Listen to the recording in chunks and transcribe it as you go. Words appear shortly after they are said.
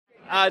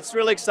It's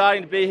really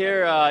exciting to be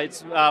here.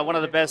 It's one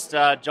of the best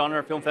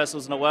genre film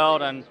festivals in the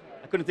world, and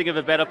I couldn't think of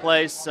a better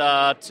place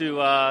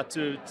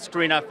to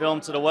screen our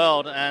film to the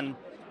world. And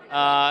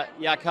yeah,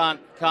 I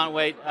can't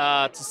wait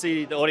to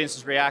see the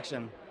audience's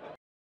reaction.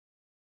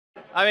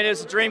 I mean, it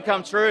was a dream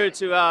come true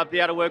to be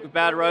able to work with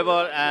Bad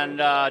Robot and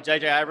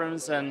J.J.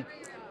 Abrams, and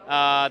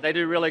they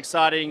do really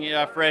exciting,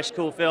 fresh,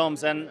 cool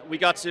films. And we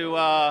got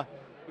to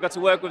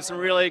work with some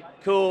really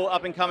cool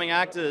up-and-coming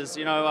actors.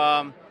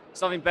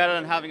 Something better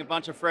than having a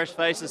bunch of fresh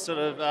faces, sort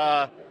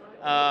of.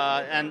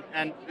 And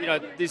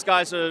these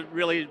guys are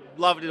really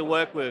lovely to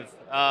work with.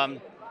 We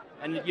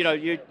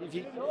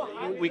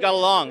got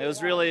along. It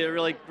was really a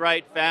really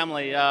great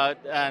family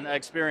and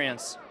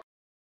experience.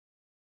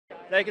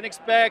 They can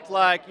expect a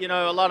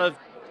lot of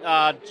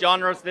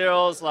genre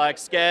thrills like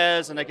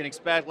scares, and they can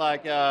expect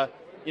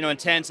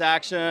intense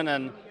action,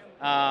 and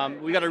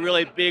we got a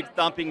really big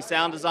thumping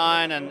sound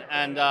design, and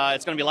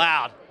it's going to be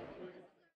loud.